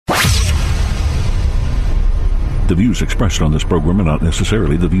The views expressed on this program are not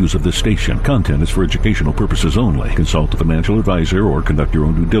necessarily the views of this station. Content is for educational purposes only. Consult a financial advisor or conduct your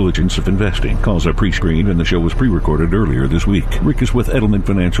own due diligence if investing. Calls are pre-screened and the show was pre-recorded earlier this week. Rick is with Edelman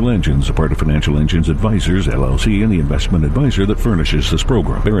Financial Engines, a part of Financial Engines Advisors, LLC, and the investment advisor that furnishes this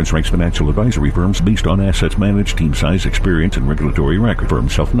program. Barron's ranks financial advisory firms based on assets managed, team size, experience, and regulatory record.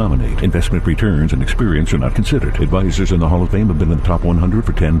 Firms self-nominate. Investment returns and experience are not considered. Advisors in the Hall of Fame have been in the top 100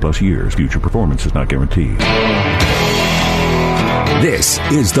 for 10 plus years. Future performance is not guaranteed. This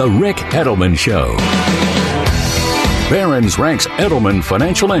is the Rick Edelman Show. Barron's ranks Edelman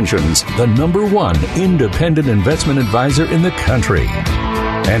Financial Engines the #1 independent investment advisor in the country.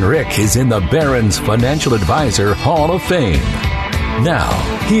 And Rick is in the Barron's Financial Advisor Hall of Fame. Now,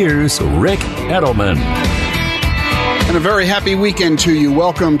 here's Rick Edelman. And a very happy weekend to you.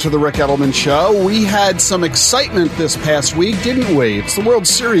 Welcome to the Rick Edelman Show. We had some excitement this past week, didn't we? It's the World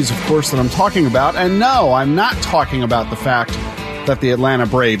Series, of course, that I'm talking about. And no, I'm not talking about the fact that the Atlanta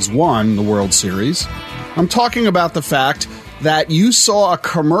Braves won the World Series. I'm talking about the fact that you saw a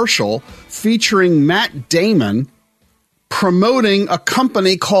commercial featuring Matt Damon promoting a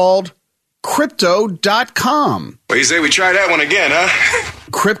company called Crypto.com. Well, you say we try that one again, huh?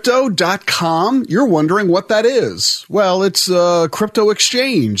 Crypto.com? You're wondering what that is. Well, it's a crypto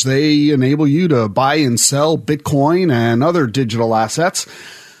exchange. They enable you to buy and sell Bitcoin and other digital assets.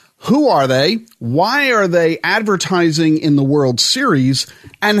 Who are they? Why are they advertising in the World Series?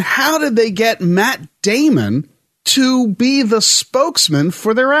 And how did they get Matt Damon to be the spokesman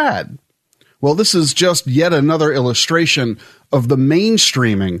for their ad? Well, this is just yet another illustration of the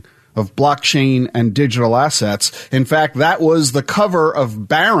mainstreaming of blockchain and digital assets. In fact, that was the cover of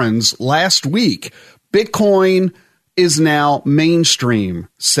Barron's last week. Bitcoin is now mainstream,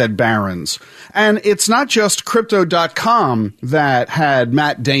 said Barron's. And it's not just Crypto.com that had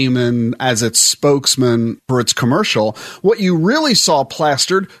Matt Damon as its spokesman for its commercial. What you really saw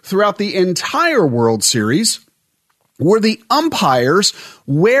plastered throughout the entire World Series were the umpires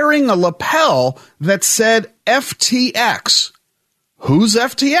wearing a lapel that said FTX. Who's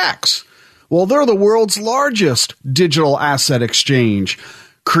FTX? Well, they're the world's largest digital asset exchange,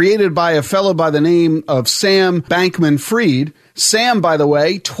 created by a fellow by the name of Sam Bankman-Fried. Sam, by the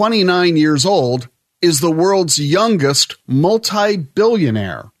way, 29 years old, is the world's youngest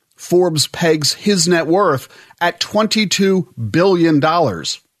multi-billionaire. Forbes pegs his net worth at $22 billion,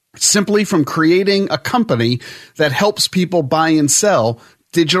 simply from creating a company that helps people buy and sell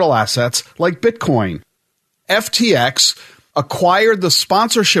digital assets like Bitcoin. FTX acquired the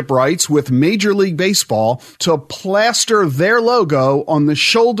sponsorship rights with Major League Baseball to plaster their logo on the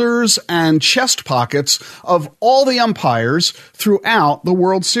shoulders and chest pockets of all the umpires throughout the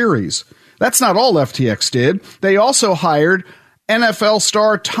World Series. That's not all FTX did. They also hired NFL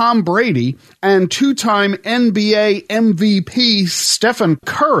star Tom Brady and two-time NBA MVP Stephen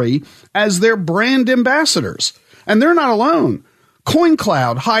Curry as their brand ambassadors. And they're not alone.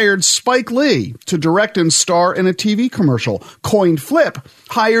 CoinCloud hired Spike Lee to direct and star in a TV commercial. CoinFlip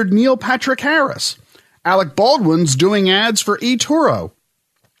hired Neil Patrick Harris. Alec Baldwin's doing ads for eToro.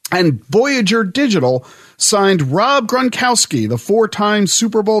 And Voyager Digital signed Rob Gronkowski, the 4-time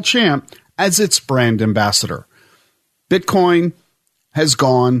Super Bowl champ, as its brand ambassador. Bitcoin has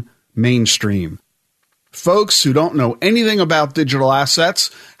gone mainstream. Folks who don't know anything about digital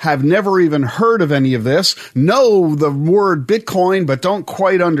assets, have never even heard of any of this, know the word Bitcoin but don't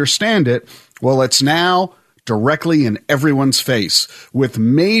quite understand it, well, it's now directly in everyone's face, with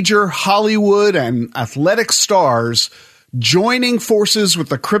major Hollywood and athletic stars joining forces with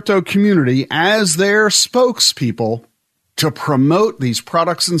the crypto community as their spokespeople to promote these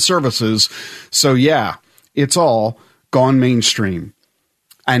products and services. So yeah, it's all gone mainstream.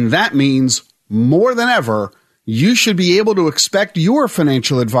 And that means more than ever, you should be able to expect your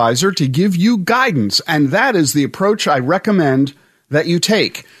financial advisor to give you guidance, and that is the approach I recommend that you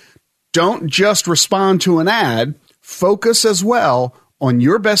take. Don't just respond to an ad. Focus as well on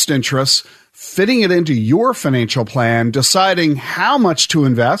your best interests, fitting it into your financial plan, deciding how much to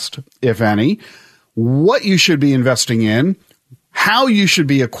invest, if any, what you should be investing in, how you should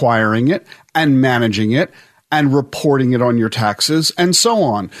be acquiring it and managing it, and reporting it on your taxes, and so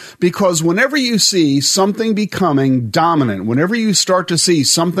on. Because whenever you see something becoming dominant, whenever you start to see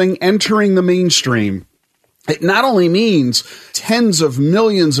something entering the mainstream, it not only means tens of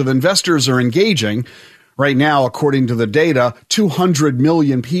millions of investors are engaging. Right now, according to the data, 200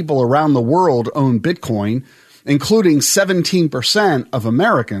 million people around the world own Bitcoin, including 17% of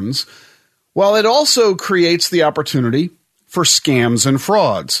Americans. Well, it also creates the opportunity for scams and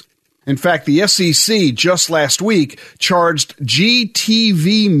frauds. In fact, the SEC just last week charged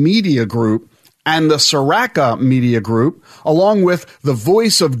GTV Media Group and the Soraka Media Group, along with the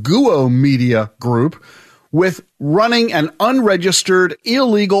Voice of Guo Media Group, with running an unregistered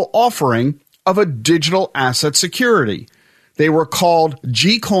illegal offering of a digital asset security. They were called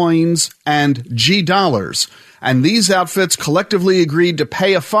G-Coins and G-Dollars, and these outfits collectively agreed to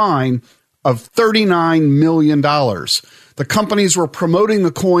pay a fine of $39 million. The companies were promoting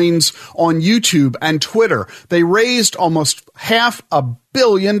the coins on YouTube and Twitter. They raised almost $500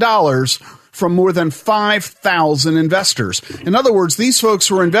 million from more than 5,000 investors. In other words, these folks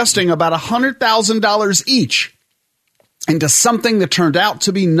were investing about $100,000 each into something that turned out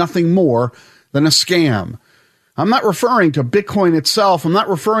to be nothing more than a scam. I'm not referring to Bitcoin itself. I'm not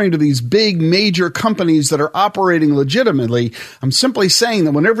referring to these big major companies that are operating legitimately. I'm simply saying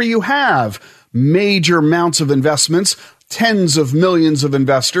that whenever you have major amounts of investments, tens of millions of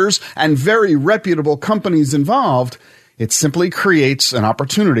investors, and very reputable companies involved, it simply creates an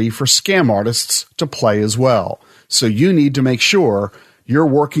opportunity for scam artists to play as well. So you need to make sure you're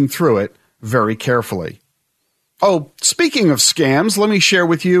working through it very carefully. Oh, speaking of scams, let me share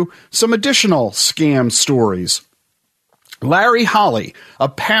with you some additional scam stories. Larry Holly, a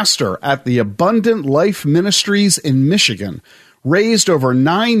pastor at the Abundant Life Ministries in Michigan, raised over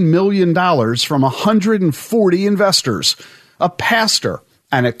 $9 million from 140 investors. A pastor,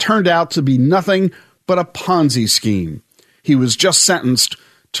 and it turned out to be nothing but a Ponzi scheme. He was just sentenced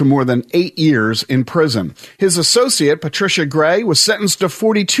to more than 8 years in prison. His associate, Patricia Gray, was sentenced to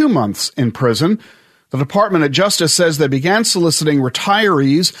 42 months in prison. The Department of Justice says they began soliciting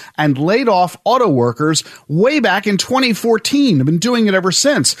retirees and laid off auto workers way back in 2014. They've been doing it ever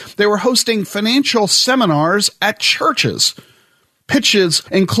since. They were hosting financial seminars at churches. Pitches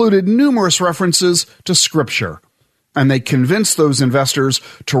included numerous references to Scripture, and they convinced those investors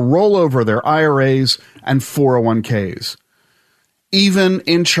to roll over their IRAs and 401ks. Even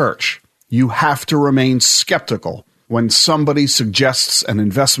in church, you have to remain skeptical when somebody suggests an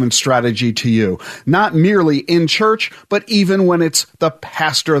investment strategy to you, not merely in church, but even when it's the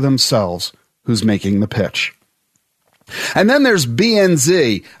pastor themselves who's making the pitch. And then there's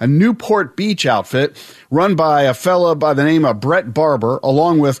BNZ, a Newport Beach outfit run by a fella by the name of Brett Barber,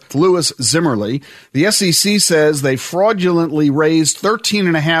 along with Louis Zimmerly. The SEC says they fraudulently raised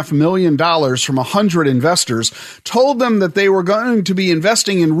 $13.5 million from 100 investors, told them that they were going to be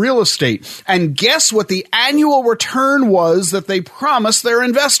investing in real estate. And guess what the annual return was that they promised their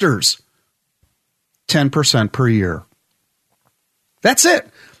investors? 10% per year. That's it.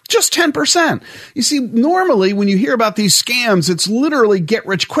 Just 10%. You see, normally when you hear about these scams, it's literally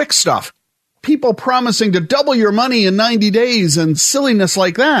get-rich-quick stuff. People promising to double your money in 90 days and silliness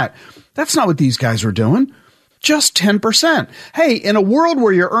like that. That's not what these guys are doing. Just 10%. Hey, in a world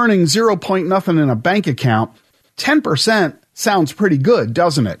where you're earning 0. nothing in a bank account, 10% sounds pretty good,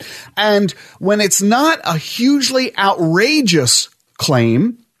 doesn't it? And when it's not a hugely outrageous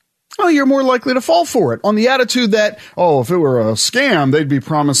claim, well, you're more likely to fall for it on the attitude that, if it were a scam, they'd be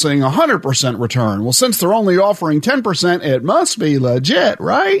promising 100% return. Well, since they're only offering 10%, it must be legit,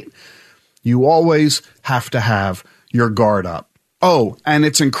 right? You always have to have your guard up. Oh, and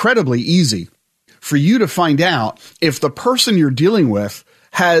it's incredibly easy for you to find out if the person you're dealing with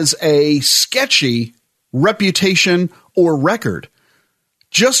has a sketchy reputation or record.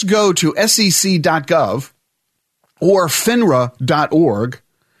 Just go to sec.gov or finra.org.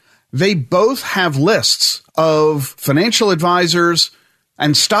 They both have lists of financial advisors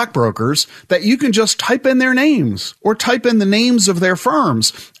and stockbrokers that you can just type in their names or type in the names of their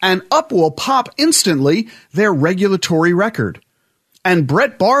firms, and up will pop instantly their regulatory record. And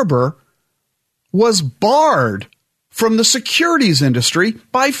Brett Barber was barred from the securities industry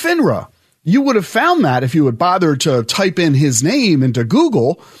by FINRA. You would have found that if you had bothered to type in his name into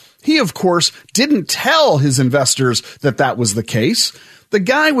Google. He, of course, didn't tell his investors that that was the case. The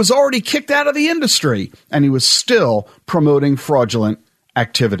guy was already kicked out of the industry, and he was still promoting fraudulent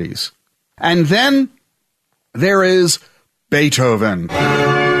activities. And then there is Beethoven.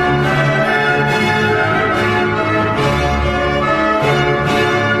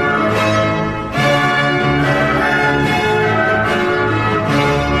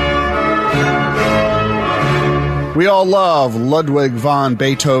 We all love Ludwig van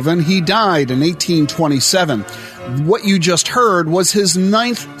Beethoven. He died in 1827. What you just heard was his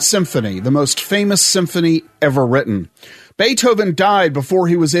 9th symphony, the most famous symphony ever written. Beethoven died before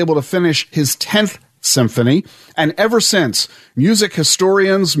he was able to finish his 10th symphony, and ever since, music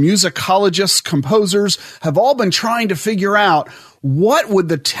historians, musicologists, composers have all been trying to figure out what would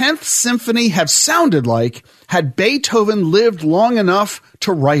the 10th symphony have sounded like had Beethoven lived long enough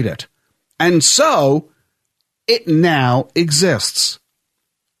to write it. And so, it now exists.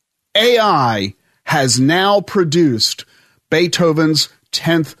 AI has now produced Beethoven's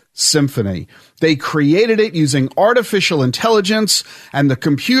 10th Symphony. They created it using artificial intelligence, and the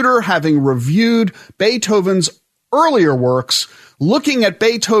computer, having reviewed Beethoven's earlier works, looking at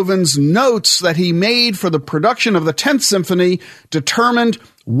Beethoven's notes that he made for the production of the 10th Symphony, determined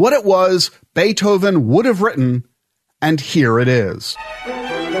what it was Beethoven would have written, and here it is.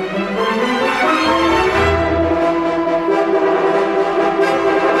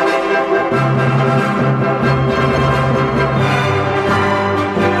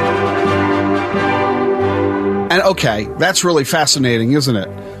 And okay, that's really fascinating, isn't it?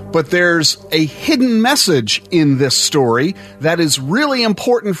 But there's a hidden message in this story that is really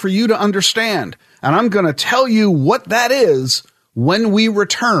important for you to understand. And I'm going to tell you what that is when we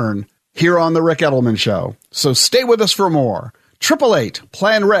return here on The Rick Edelman Show. So stay with us for more.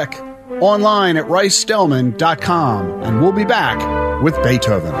 888-PLAN-RICK, online at ricedelman.com. And we'll be back with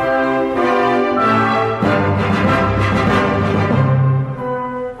Beethoven.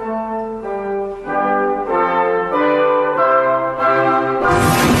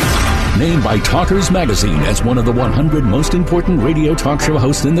 Named by Talkers Magazine as one of the 100 most important radio talk show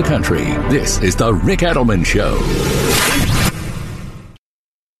hosts in the country, this is The Rick Edelman Show.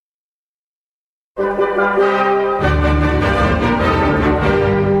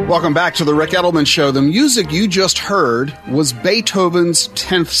 Welcome back to The Rick Edelman Show. The music you just heard was Beethoven's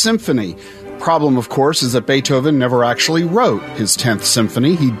 10th Symphony. Problem, of course, is that Beethoven never actually wrote his 10th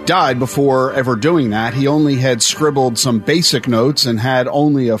Symphony. He died before ever doing that. He only had scribbled some basic notes and had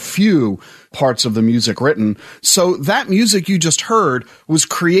only a few parts of the music written. So that music you just heard was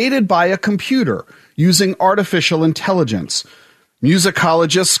created by a computer using artificial intelligence.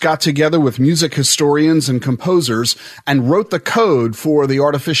 Musicologists got together with music historians and composers and wrote the code for the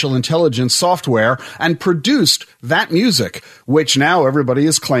artificial intelligence software and produced that music, which now everybody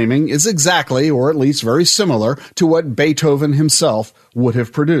is claiming is exactly, or at least very similar, to what Beethoven himself would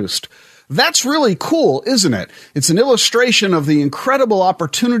have produced. That's really cool, isn't it? It's an illustration of the incredible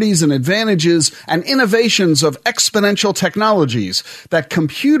opportunities and advantages and innovations of exponential technologies that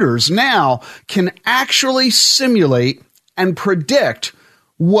computers now can actually simulate and predict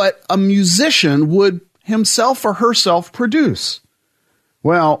what a musician would himself or herself produce.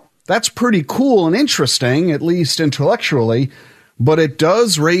 Well, that's pretty cool and interesting, at least intellectually, but it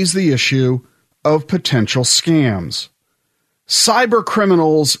does raise the issue of potential scams. Cyber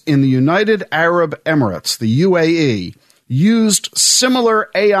criminals in the United Arab Emirates, the UAE, used similar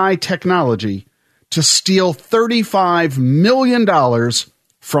AI technology to steal $35 million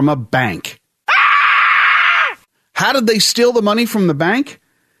from a bank. How did they steal the money from the bank?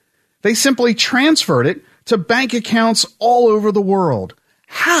 They simply transferred it to bank accounts all over the world.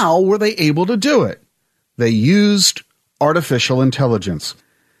 How were they able to do it? They used artificial intelligence.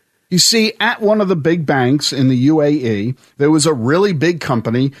 You see, at one of the big banks in the UAE, there was a really big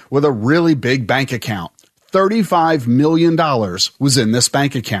company with a really big bank account. $35 million was in this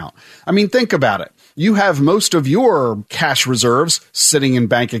bank account. I mean, think about it. You have most of your cash reserves sitting in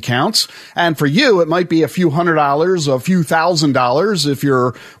bank accounts. And for you, it might be a few $100s, a few $1,000. If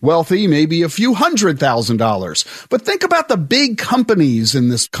you're wealthy, maybe a few $100,000. But think about the big companies in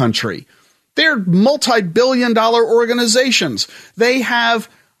this country. They're multi-billion-dollar organizations. They have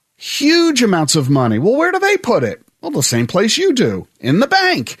huge amounts of money. Well, where do they put it? Well, the same place you do, in the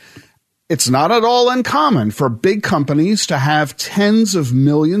bank. It's not at all uncommon for big companies to have tens of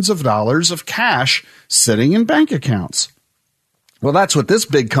millions of dollars of cash sitting in bank accounts. Well, that's what this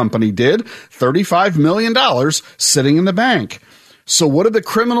big company did, $35 million sitting in the bank. So what did the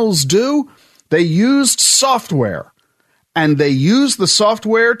criminals do? They used software, and they used the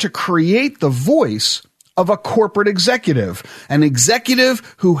software to create the voice of a corporate executive, an executive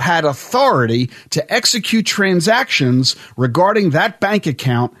who had authority to execute transactions regarding that bank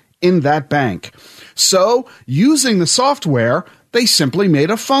account in that bank. So, using the software, they simply made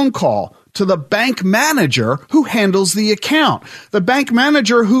a phone call to the bank manager who handles the account, the bank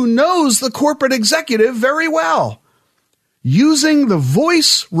manager who knows the corporate executive very well. Using the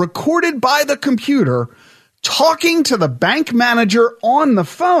voice recorded by the computer, talking to the bank manager on the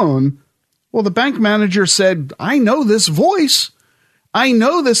phone, well, the bank manager said, I know this voice. I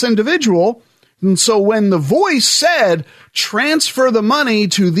know this individual. And so when the voice said, transfer the money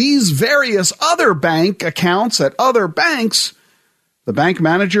to these various other bank accounts at other banks, the bank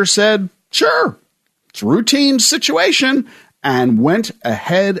manager said, sure, it's a routine situation, and went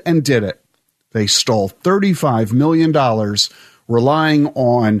ahead and did it. They stole $35 million, relying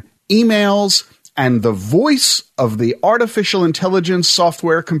on emails and the voice of the artificial intelligence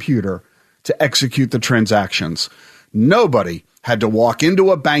software computer to execute the transactions. Nobody had to walk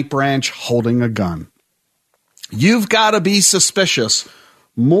into a bank branch holding a gun. You've got to be suspicious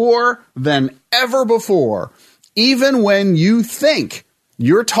more than ever before, even when you think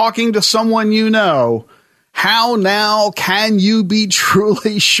you're talking to someone you know. How now can you be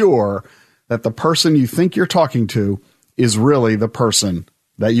truly sure that the person you think you're talking to is really the person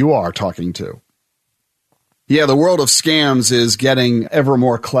that you are talking to? Yeah, the world of scams is getting ever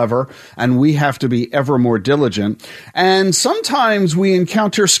more clever, and we have to be ever more diligent. And sometimes we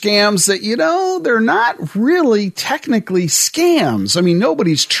encounter scams that, they're not really technically scams. I mean,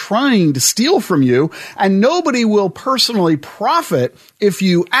 nobody's trying to steal from you, and nobody will personally profit if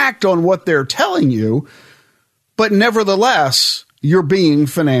you act on what they're telling you. But nevertheless, you're being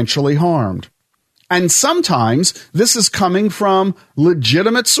financially harmed. And sometimes this is coming from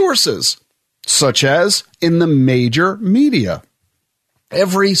legitimate sources, such as in the major media.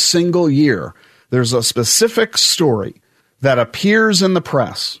 Every single year, there's a specific story that appears in the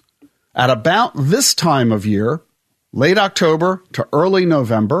press at about this time of year, late October to early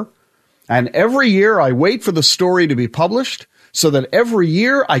November. And every year I wait for the story to be published so that every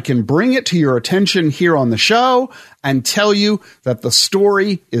year I can bring it to your attention here on the show and tell you that the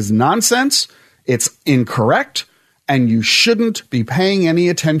story is nonsense, it's incorrect, and you shouldn't be paying any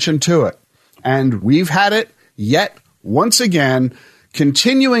attention to it. And we've had it yet once again,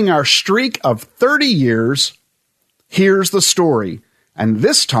 continuing our streak of 30 years. Here's the story. And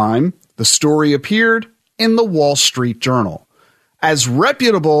this time, the story appeared in the Wall Street Journal, as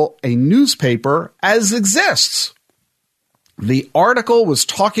reputable a newspaper as exists. The article was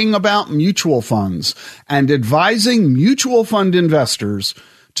talking about mutual funds and advising mutual fund investors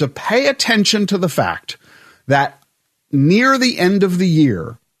to pay attention to the fact that near the end of the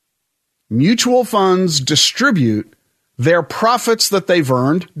year, mutual funds distribute their profits that they've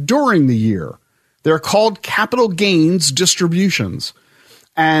earned during the year. They're called capital gains distributions.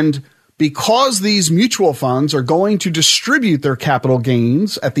 And because these mutual funds are going to distribute their capital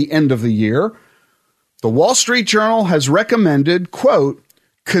gains at the end of the year, the Wall Street Journal has recommended, quote,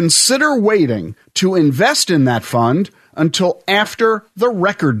 consider waiting to invest in that fund until after the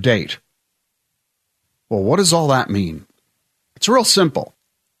record date. Well, what does all that mean? It's real simple.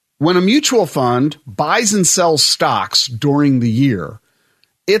 When a mutual fund buys and sells stocks during the year,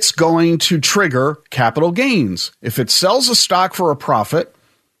 it's going to trigger capital gains. If it sells a stock for a profit,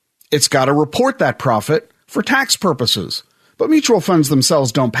 it's got to report that profit for tax purposes. But mutual funds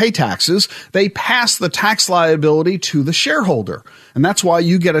themselves don't pay taxes. They pass the tax liability to the shareholder. And that's why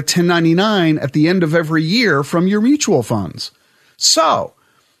you get a 1099 at the end of every year from your mutual funds. So,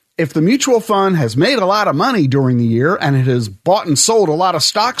 if the mutual fund has made a lot of money during the year and it has bought and sold a lot of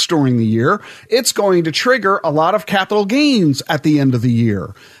stocks during the year, it's going to trigger a lot of capital gains at the end of the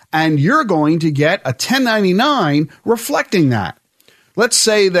year. And you're going to get a 1099 reflecting that. Let's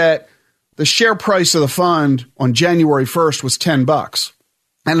say that the share price of the fund on January 1st was $10.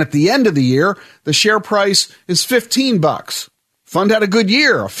 And at the end of the year, the share price is $15. Fund had a good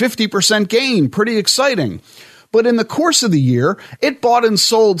year, a 50% gain, pretty exciting. But in the course of the year, it bought and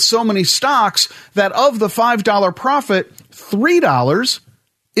sold so many stocks that of the $5 profit, $3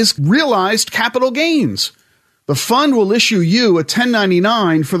 is realized capital gains. The fund will issue you a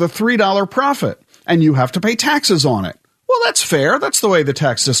 1099 for the $3 profit, and you have to pay taxes on it. Well, that's fair. That's the way the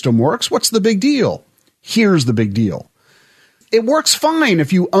tax system works. What's the big deal? Here's the big deal. It works fine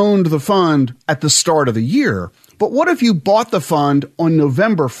if you owned the fund at the start of the year, but what if you bought the fund on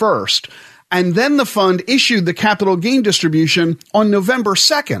November 1st, and then the fund issued the capital gain distribution on November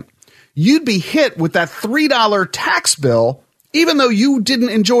 2nd? You'd be hit with that $3 tax bill, even though you didn't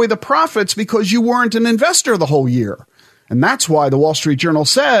enjoy the profits because you weren't an investor the whole year. And that's why the Wall Street Journal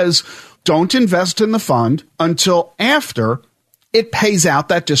says, don't invest in the fund until after it pays out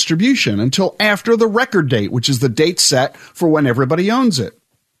that distribution, until after the record date, which is the date set for when everybody owns it.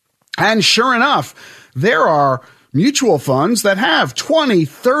 And sure enough, there are mutual funds that have 20,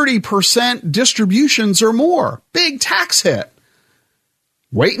 30% distributions or more. Big tax hit.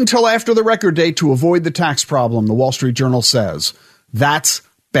 Wait until after the record date to avoid the tax problem, the Wall Street Journal says. That's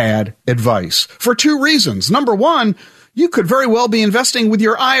bad advice for two reasons. Number one, you could very well be investing with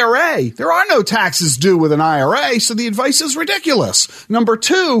your IRA. There are no taxes due with an IRA, so the advice is ridiculous. Number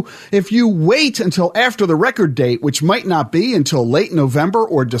two, if you wait until after the record date, which might not be until late November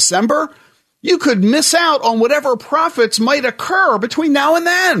or December, you could miss out on whatever profits might occur between now and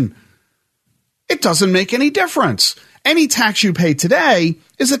then. It doesn't make any difference. Any tax you pay today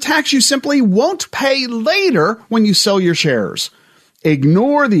is a tax you simply won't pay later when you sell your shares.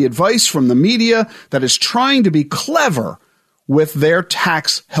 Ignore the advice from the media that is trying to be clever with their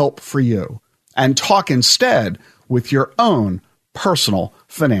tax help for you, and talk instead with your own personal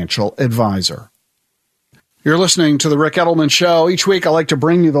financial advisor. You're listening to The Rick Edelman Show. Each week, I like to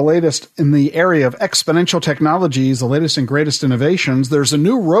bring you the latest in the area of exponential technologies, the latest and greatest innovations. There's a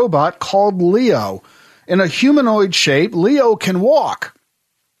new robot called Leo. In a humanoid shape, Leo can walk.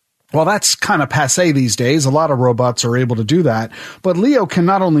 Well, that's kind of passé these days. A lot of robots are able to do that. But Leo can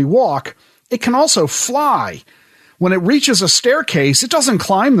not only walk, it can also fly. When it reaches a staircase, it doesn't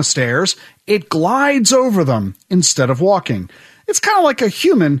climb the stairs. It glides over them instead of walking. It's kind of like a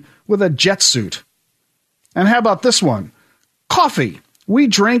human with a jet suit. And how about this one? Coffee. We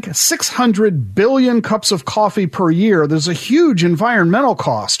drink 600 billion cups of coffee per year. There's a huge environmental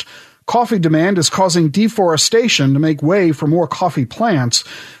cost. Coffee demand is causing deforestation to make way for more coffee plants.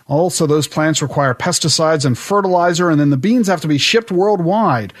 Also, those plants require pesticides and fertilizer, and then the beans have to be shipped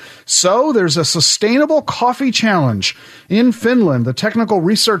worldwide. So there's a sustainable coffee challenge. In Finland, the Technical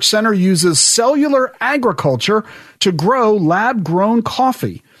Research Center uses cellular agriculture to grow lab-grown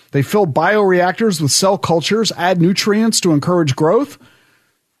coffee. They fill bioreactors with cell cultures, add nutrients to encourage growth.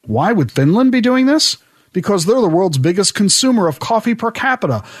 Why would Finland be doing this? Because they're the world's biggest consumer of coffee per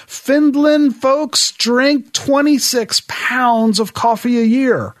capita. Finland folks drink 26 pounds of coffee a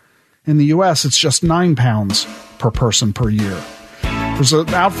year. In the U.S., it's just 9 pounds per person per year. There's an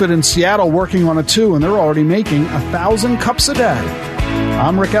outfit in Seattle working on it too, and they're already making 1,000 cups a day.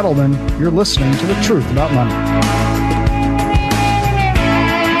 I'm Rick Edelman. You're listening to The Truth About Money.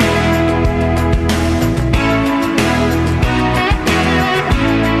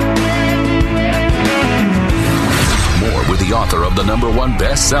 Author of the #1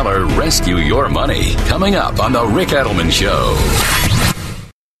 bestseller, Rescue Your Money, coming up on The Rick Edelman Show.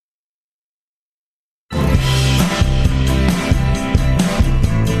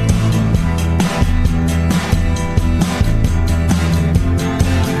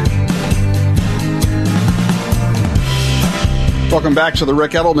 Welcome back to the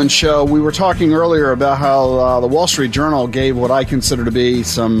Rick Edelman Show. We were talking earlier about how the Wall Street Journal gave what I consider to be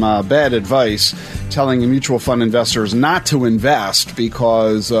some bad advice, telling mutual fund investors not to invest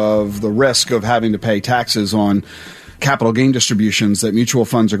because of the risk of having to pay taxes on capital gain distributions that mutual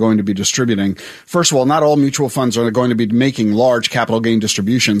funds are going to be distributing. First of all, not all mutual funds are going to be making large capital gain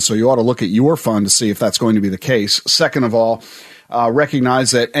distributions, so you ought to look at your fund to see if that's going to be the case. Second of all,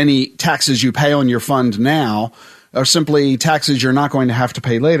 recognize that any taxes you pay on your fund now are simply taxes you're not going to have to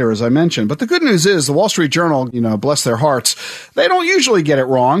pay later, as I mentioned. But the good news is the Wall Street Journal, bless their hearts, they don't usually get it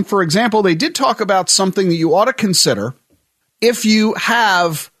wrong. For example, they did talk about something that you ought to consider if you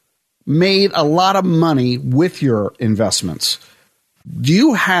have made a lot of money with your investments. Do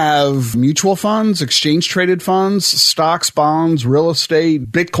you have mutual funds, exchange-traded funds, stocks, bonds, real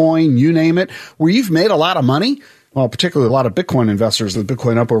estate, Bitcoin, you name it, where you've made a lot of money? Well, particularly a lot of Bitcoin investors, with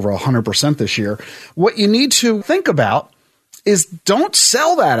Bitcoin up over 100% this year. What you need to think about is don't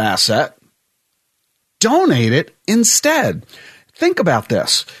sell that asset. Donate it instead. Think about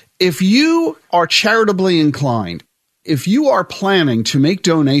this. If you are charitably inclined, if you are planning to make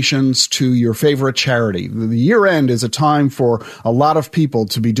donations to your favorite charity, the year end is a time for a lot of people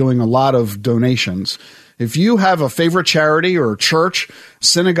to be doing a lot of donations. If you have a favorite charity or church,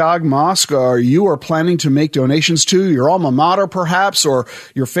 synagogue, mosque, or you are planning to make donations to, your alma mater perhaps, or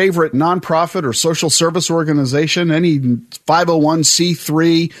your favorite nonprofit or social service organization, any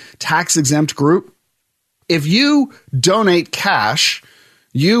 501c3 tax-exempt group, if you donate cash,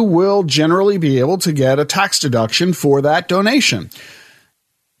 you will generally be able to get a tax deduction for that donation.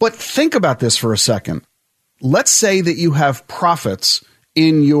 But think about this for a second. Let's say that you have profits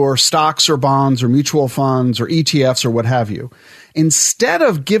in your stocks or bonds or mutual funds or ETFs or what have you. Instead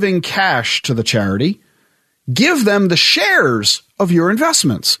of giving cash to the charity, give them the shares of your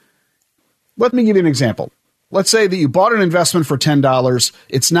investments. Let me give you an example. Let's say that you bought an investment for $10.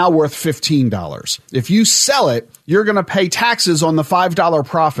 It's now worth $15. If you sell it, you're going to pay taxes on the $5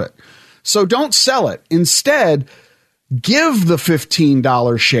 profit. So don't sell it. Instead, give the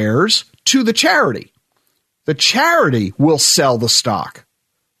 $15 shares to the charity. The charity will sell the stock.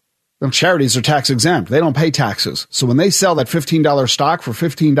 Now, charities are tax exempt. They don't pay taxes. So when they sell that $15 stock for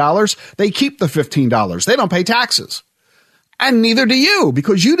 $15, they keep the $15. They don't pay taxes. And neither do you,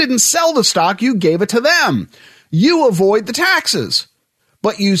 because you didn't sell the stock. You gave it to them. You avoid the taxes,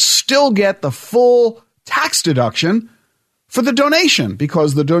 but you still get the full tax deduction for the donation,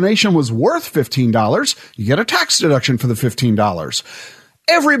 because the donation was worth $15. You get a tax deduction for the $15.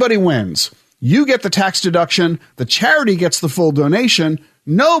 Everybody wins. You get the tax deduction. The charity gets the full donation.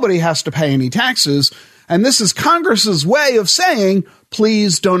 Nobody has to pay any taxes. And this is Congress's way of saying,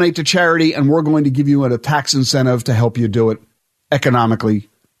 please donate to charity, and we're going to give you a tax incentive to help you do it economically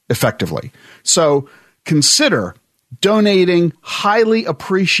effectively. So consider donating highly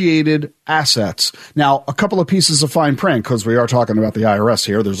appreciated assets. Now, a couple of pieces of fine print, because we are talking about the IRS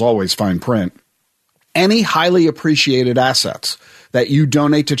here. There's always fine print. Any highly appreciated assets that you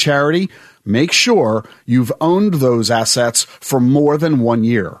donate to charity, make sure you've owned those assets for more than 1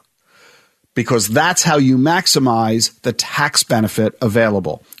 year, because that's how you maximize the tax benefit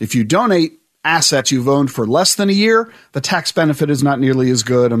available. If you donate assets you've owned for less than a year, the tax benefit is not nearly as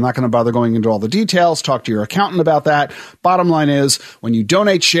good. I'm not going to bother going into all the details. Talk to your accountant about that. Bottom line is, when you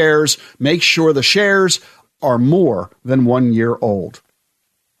donate shares, make sure the shares are more than 1 year old.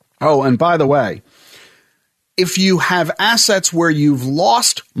 Oh, and by the way, if you have assets where you've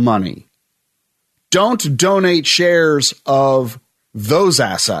lost money, don't donate shares of those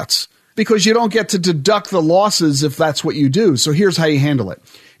assets, because you don't get to deduct the losses if that's what you do. So here's how you handle it.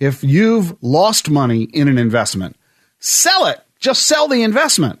 If you've lost money in an investment, sell it. Just sell the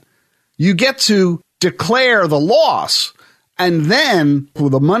investment. You get to declare the loss, and then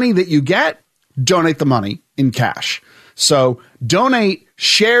with the money that you get, donate the money in cash. So donate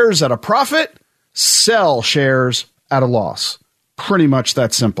shares at a profit, sell shares at a loss. Pretty much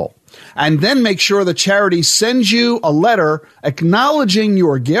that simple. And then make sure the charity sends you a letter acknowledging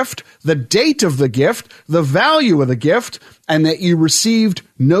your gift, the date of the gift, the value of the gift, and that you received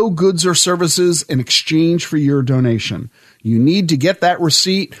no goods or services in exchange for your donation. You need to get that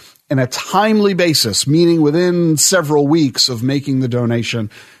receipt in a timely basis, meaning within several weeks of making the donation,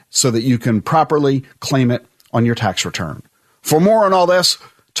 so that you can properly claim it on your tax return. For more on all this,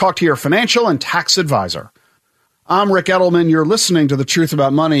 talk to your financial and tax advisor. I'm Rick Edelman. You're listening to The Truth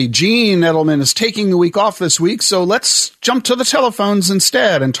About Money. Gene Edelman is taking the week off this week, so let's jump to the telephones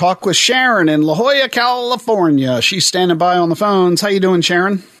instead and talk with Sharon in La Jolla, California. She's standing by on the phones. How you doing,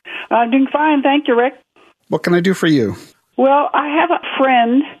 Sharon? I'm doing fine. Thank you, Rick. What can I do for you? Well, I have a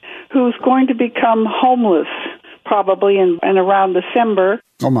friend who's going to become homeless probably in around December.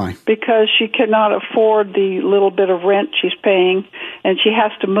 Oh, my. Because she cannot afford the little bit of rent she's paying, and she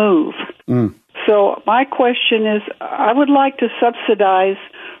has to move. So my question is, I would like to subsidize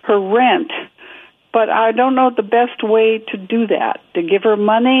her rent, but I don't know the best way to do that, to give her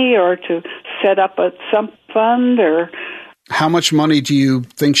money or to set up some fund or... How much money do you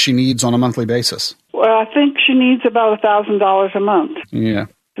think she needs on a monthly basis? Well, I think she needs about $1,000 a month. Yeah.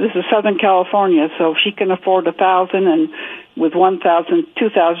 This is Southern California, so she can afford $1,000, and with $1,000,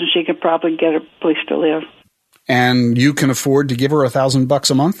 $2,000, she could probably get a place to live. And you can afford to give her $1,000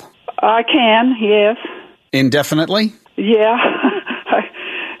 a month? I can, yes. Indefinitely? Yeah.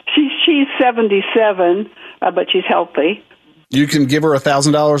 She's 77, but she's healthy. You can give her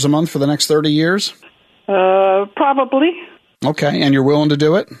 $1,000 a month for the next 30 years? Probably. Okay, and you're willing to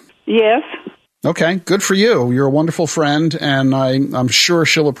do it? Yes. Okay, good for you. You're a wonderful friend, and I'm sure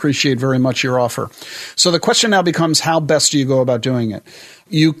she'll appreciate very much your offer. So the question now becomes, how best do you go about doing it?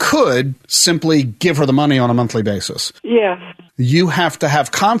 You could simply give her the money on a monthly basis. Yes. You have to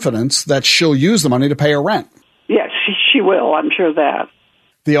have confidence that she'll use the money to pay her rent. Yes, she will. I'm sure of that.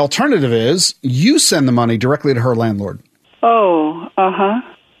 The alternative is you send the money directly to her landlord. Oh, uh-huh.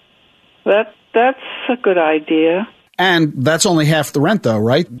 That's a good idea. And that's only half the rent, though,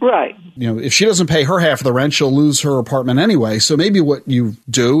 right? Right. You know, if she doesn't pay her half of the rent, she'll lose her apartment anyway. So maybe what you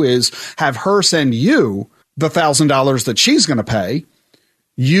do is have her send you the $1,000 that she's going to pay.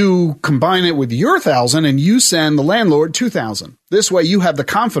 You combine it with your $1,000 and you send the landlord $2,000. This way you have the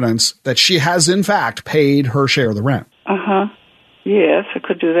confidence that she has, in fact, paid her share of the rent. Uh-huh. Yes, I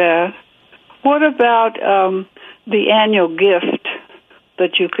could do that. What about the annual gift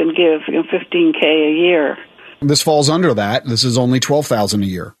that you can give, $15K a year? This falls under that. This is only $12,000 a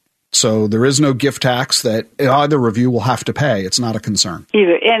year. So there is no gift tax that either of you will have to pay. It's not a concern.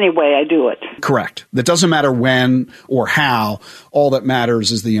 Any way I do it. Correct. It doesn't matter when or how. All that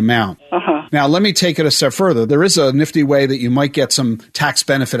matters is the amount. Uh-huh. Now, let me take it a step further. There is a nifty way that you might get some tax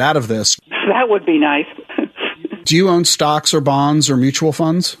benefit out of this. That would be nice. Do you own stocks or bonds or mutual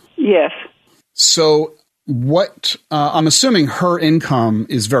funds? Yes. So I'm assuming her income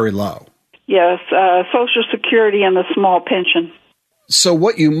is very low. Yes, Social Security and a small pension. So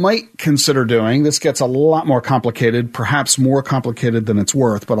what you might consider doing, this gets a lot more complicated, perhaps more complicated than it's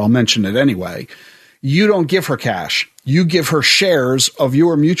worth, but I'll mention it anyway. You don't give her cash. You give her shares of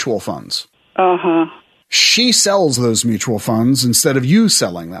your mutual funds. Uh-huh. She sells those mutual funds instead of you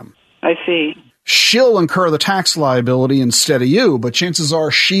selling them. I see. She'll incur the tax liability instead of you, but chances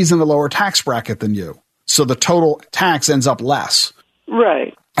are she's in a lower tax bracket than you. So the total tax ends up less.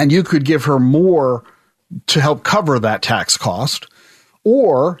 Right. And you could give her more to help cover that tax cost.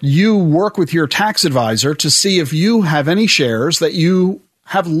 Or you work with your tax advisor to see if you have any shares that you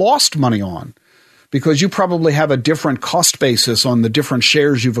have lost money on. because you probably have a different cost basis on the different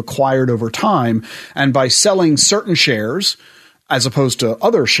shares you've acquired over time. And by selling certain shares as opposed to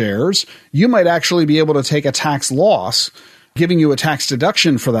other shares, you might actually be able to take a tax loss, giving you a tax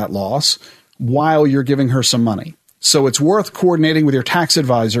deduction for that loss while you're giving her some money. So it's worth coordinating with your tax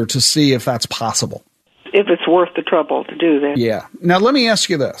advisor to see if that's possible. If it's worth the trouble to do that. Yeah. Now, let me ask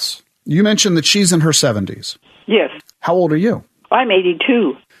you this. You mentioned that she's in her 70s. Yes. How old are you? I'm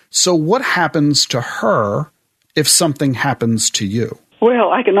 82. So what happens to her if something happens to you?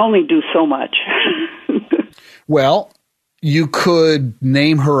 Well, I can only do so much. Well, you could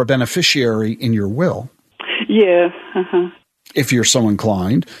name her a beneficiary in your will. Yeah. If you're so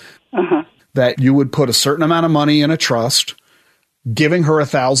inclined, that you would put a certain amount of money in a trust, giving her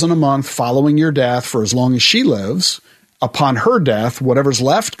 $1,000 a month following your death for as long as she lives. Upon her death, whatever's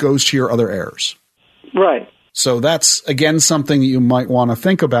left goes to your other heirs. Right. So that's, again, something that you might want to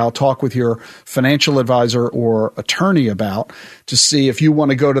think about, talk with your financial advisor or attorney about to see if you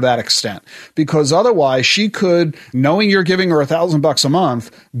want to go to that extent. Because otherwise, she could, knowing you're giving her $1,000 a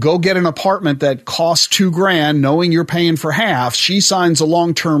month, go get an apartment that costs $2,000, knowing you're paying for half. She signs a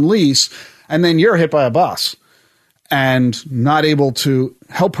long-term lease, and then you're hit by a bus and not able to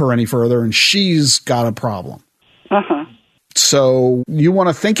help her any further, and she's got a problem. So you want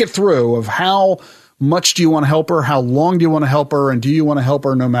to think it through of how much do you want to help her? How long do you want to help her? And do you want to help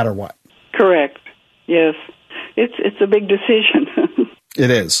her no matter what? Correct. Yes. It's a big decision.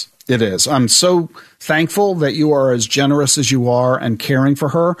 It is. It is. I'm so thankful that you are as generous as you are and caring for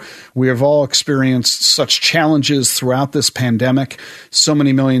her. We have all experienced such challenges throughout this pandemic, so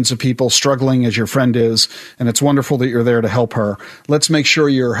many millions of people struggling as your friend is, and it's wonderful that you're there to help her. Let's make sure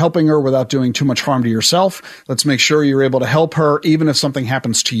you're helping her without doing too much harm to yourself. Let's make sure you're able to help her even if something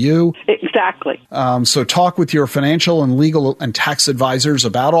happens to you. Exactly. So talk with your financial and legal and tax advisors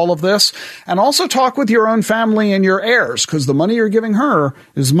about all of this, and also talk with your own family and your heirs, because the money you're giving her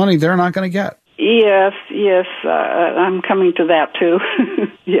is money they're not going to get. Yes, I'm coming to that too.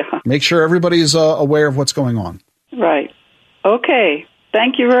 Yeah. Make sure everybody's aware of what's going on. Right. Okay.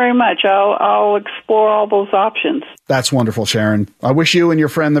 Thank you very much. I'll explore all those options. That's wonderful, Sharon. I wish you and your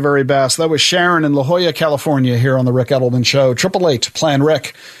friend the very best. That was Sharon in La Jolla, California, here on the Rick Edelman Show.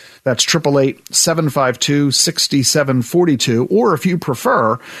 888-PLAN-RICK. That's 888-752-6742. Or if you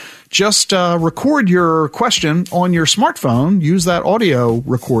prefer, just record your question on your smartphone. Use that audio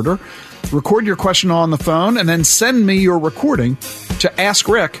recorder. Record your question on the phone and then send me your recording to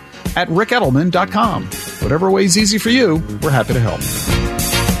askrick@rickedelman.com. Whatever way is easy for you, we're happy to help.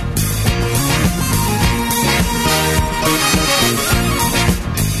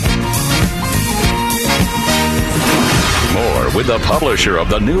 More with the publisher of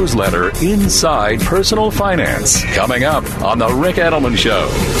the newsletter Inside Personal Finance, coming up on The Rick Edelman Show.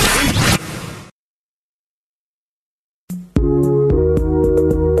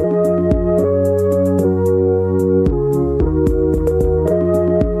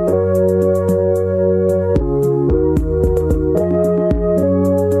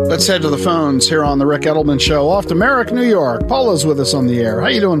 Let's head to the phones here on the Rick Edelman Show. Off to Merrick, New York. Paula's with us on the air. How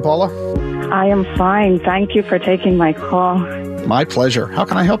you doing, Paula? I am fine. Thank you for taking my call. My pleasure. How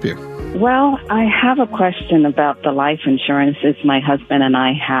can I help you? Well, I have a question about the life insurances my husband and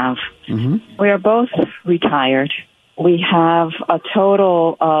I have. We are both retired. We have a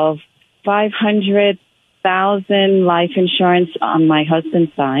total of $500,000 life insurance on my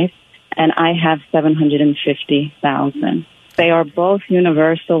husband's side, and I have $750,000. They are both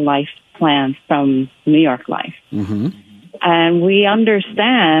universal life plans from New York Life. And we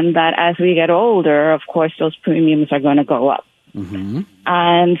understand that as we get older, of course, those premiums are going to go up.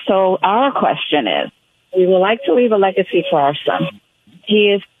 And so our question is, we would like to leave a legacy for our son. He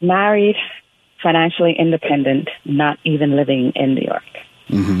is married, financially independent, not even living in New York.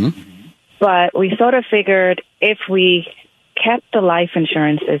 But we sort of figured if we kept the life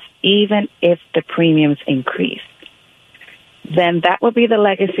insurances, even if the premiums increased, then that would be the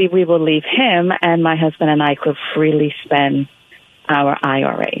legacy we will leave him, and my husband and I could freely spend our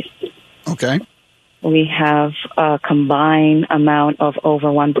IRAs. Okay. We have a combined amount of over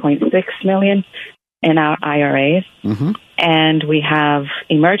 $1.6 million in our IRAs, and we have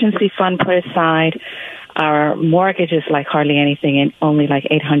emergency fund put aside. Our mortgage is like hardly anything, and only like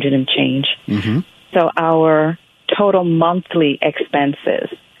 $800 and change. So our total monthly expenses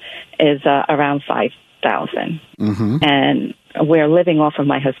is around $5,000, and we're living off of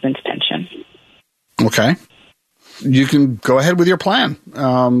my husband's pension. Okay. You can go ahead with your plan.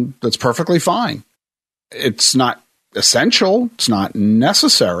 That's perfectly fine. It's not essential. It's not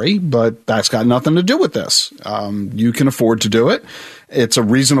necessary, but that's got nothing to do with this. You can afford to do it. It's a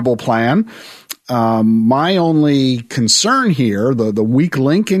reasonable plan. My only concern here, the weak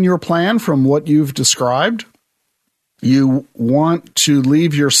link in your plan from what you've described, you want to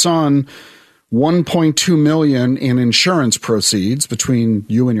leave your son $1.2 million in insurance proceeds between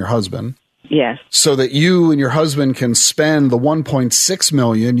you and your husband. Yes. So that you and your husband can spend the $1.6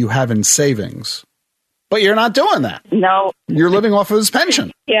 million you have in savings. But you're not doing that. No. You're living off of his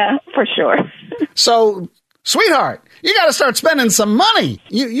pension. Yeah, for sure. So, sweetheart, you got to start spending some money.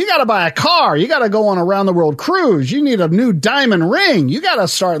 You got to buy a car. You got to go on a round-the-world cruise. You need a new diamond ring. You got to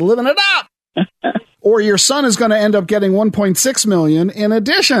start living it up. Or your son is going to end up getting $1.6 million in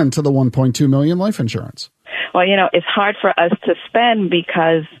addition to the $1.2 million life insurance. Well, it's hard for us to spend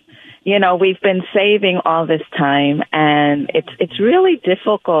because, we've been saving all this time, and it's really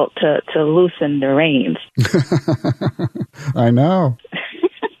difficult to loosen the reins. I know.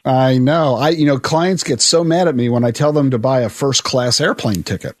 Clients get so mad at me when I tell them to buy a first-class airplane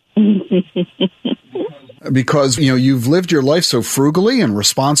ticket. Because, you've lived your life so frugally and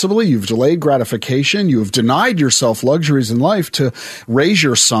responsibly. You've delayed gratification. You've denied yourself luxuries in life to raise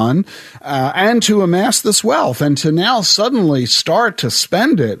your son and to amass this wealth, and to now suddenly start to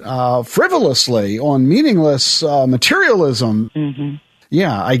spend it frivolously on meaningless materialism. Mm-hmm.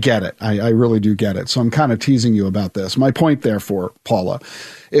 Yeah, I get it. I really do get it. So I'm kind of teasing you about this. My point, therefore, Paula,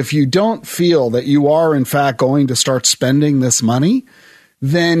 if you don't feel that you are, in fact, going to start spending this money,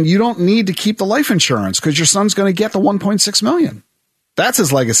 then you don't need to keep the life insurance because your son's going to get the $1.6 million. That's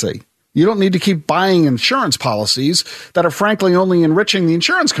his legacy. You don't need to keep buying insurance policies that are frankly only enriching the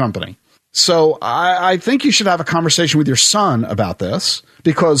insurance company. So I think you should have a conversation with your son about this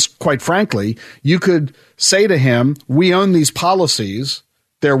because, quite frankly, you could say to him, we own these policies.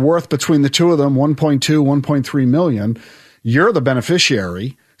 They're worth between the two of them $1.2, $1.3 million. You're the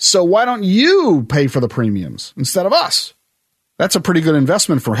beneficiary. So why don't you pay for the premiums instead of us? That's a pretty good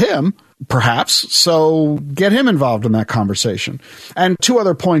investment for him, perhaps. So get him involved in that conversation. And two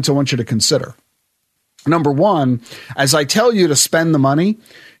other points I want you to consider. Number one, as I tell you to spend the money,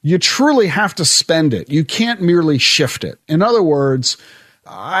 you truly have to spend it. You can't merely shift it. In other words,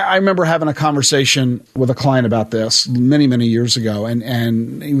 I remember having a conversation with a client about this many, many years ago,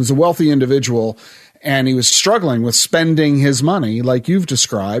 and he was a wealthy individual, and he was struggling with spending his money like you've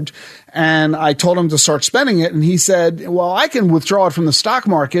described. And I told him to start spending it. And he said, well, I can withdraw it from the stock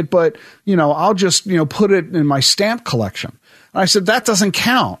market, but, I'll just, put it in my stamp collection. And I said, that doesn't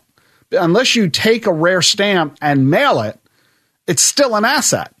count. Unless you take a rare stamp and mail it, it's still an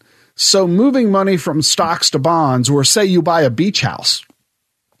asset. So moving money from stocks to bonds, or say you buy a beach house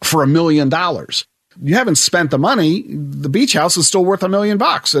for $1 million, you haven't spent the money. The beach house is still worth $1 million,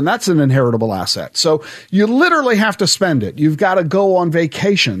 and that's an inheritable asset. So you literally have to spend it. You've got to go on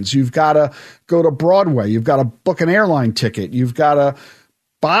vacations. You've got to go to Broadway. You've got to book an airline ticket. You've got to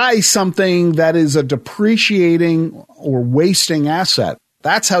buy something that is a depreciating or wasting asset.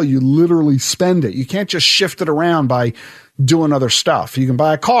 That's how you literally spend it. You can't just shift it around by doing other stuff. You can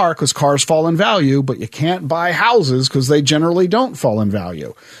buy a car because cars fall in value, but you can't buy houses because they generally don't fall in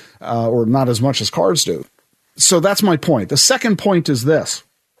value. Or not as much as cars do. So that's my point. The second point is this.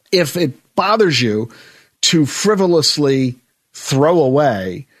 If it bothers you to frivolously throw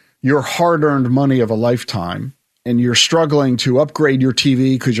away your hard-earned money of a lifetime, and you're struggling to upgrade your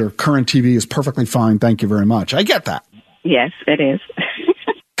TV because your current TV is perfectly fine, thank you very much. I get that. Yes, it is.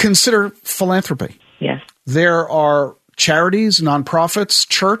 Consider philanthropy. Yes. There are charities, nonprofits,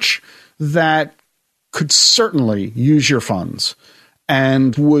 church that could certainly use your funds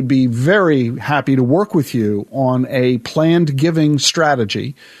and would be very happy to work with you on a planned giving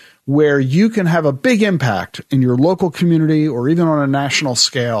strategy where you can have a big impact in your local community or even on a national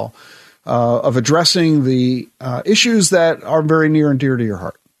scale of addressing the issues that are very near and dear to your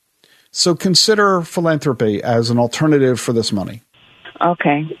heart. So consider philanthropy as an alternative for this money.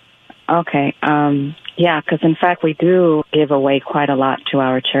 Okay. Yeah, because in fact we do give away quite a lot to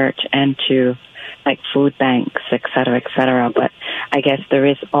our church and to like food banks, et cetera, but I guess there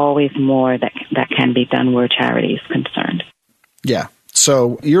is always more that can be done where charity is concerned. Yeah.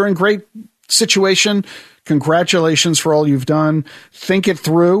 So you're in great situation. Congratulations for all you've done. Think it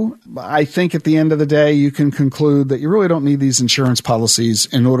through. I think at the end of the day, you can conclude that you really don't need these insurance policies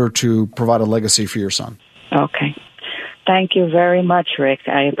in order to provide a legacy for your son. Okay. Thank you very much, Rick.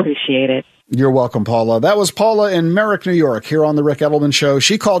 I appreciate it. You're welcome, Paula. That was Paula in Merrick, New York, here on The Rick Edelman Show.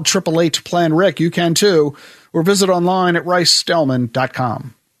 She called 888-PLAN-RICK. You can too. Or visit online at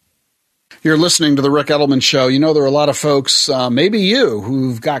ricedelman.com. You're listening to The Rick Edelman Show. You know, there are a lot of folks, maybe you,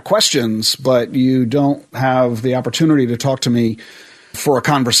 who've got questions, but you don't have the opportunity to talk to me for a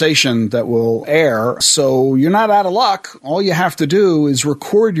conversation that will air. So you're not out of luck. All you have to do is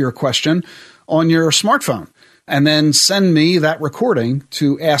record your question on your smartphone. And then send me that recording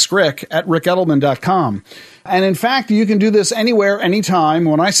to askrick@rickedelman.com. And in fact, you can do this anywhere, anytime.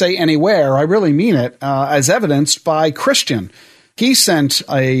 When I say anywhere, I really mean it, as evidenced by Christian. He sent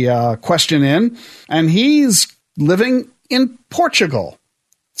a question in, and he's living in Portugal.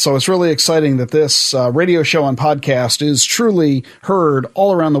 So it's really exciting that this radio show and podcast is truly heard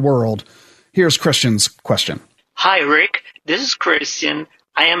all around the world. Here's Christian's question. Hi, Rick. This is Christian.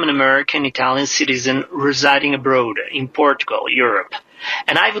 I am an American-Italian citizen residing abroad in Portugal, Europe.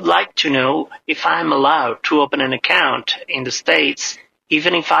 And I would like to know if I'm allowed to open an account in the States,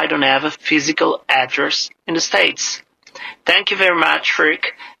 even if I don't have a physical address in the States. Thank you very much,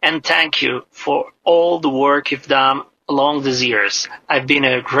 Rick, and thank you for all the work you've done along these years. I've been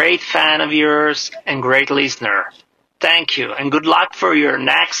a great fan of yours and great listener. Thank you, and good luck for your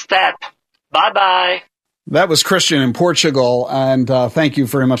next step. Bye-bye. That was Christian in Portugal, and thank you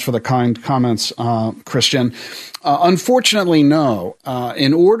very much for the kind comments, Christian. Unfortunately, no.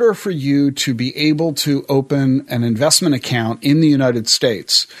 In order for you to be able to open an investment account in the United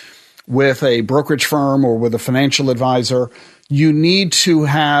States with a brokerage firm or with a financial advisor, you need to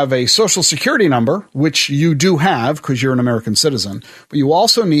have a Social Security number, which you do have because you're an American citizen, but you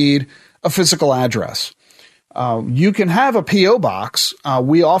also need a physical address. You can have a P.O. box.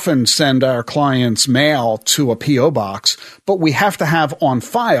 We often send our clients mail to a P.O. box, but we have to have on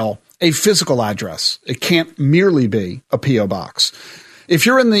file a physical address. It can't merely be a P.O. box. If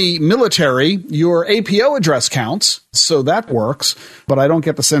you're in the military, your APO address counts, so that works, but I don't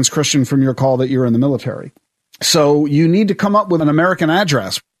get the sense, Christian, from your call that you're in the military. So you need to come up with an American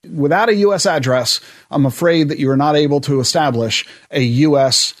address. Without a U.S. address, I'm afraid that you are not able to establish a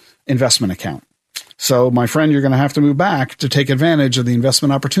U.S. investment account. So, my friend, you're going to have to move back to take advantage of the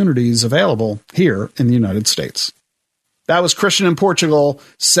investment opportunities available here in the United States. That was Christian in Portugal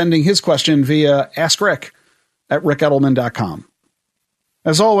sending his question via askrick@rickedelman.com.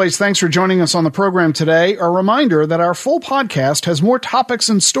 As always, thanks for joining us on the program today. A reminder that our full podcast has more topics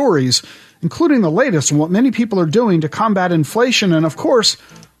and stories, including the latest on what many people are doing to combat inflation and, of course,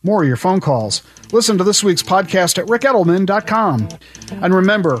 more of your phone calls. Listen to this week's podcast at rickedelman.com. And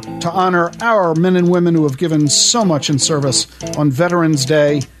remember to honor our men and women who have given so much in service on Veterans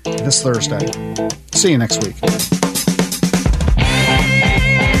Day this Thursday. See you next week.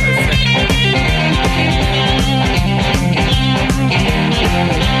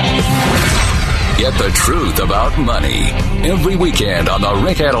 Get the truth about money every weekend on The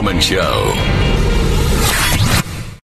Rick Edelman Show.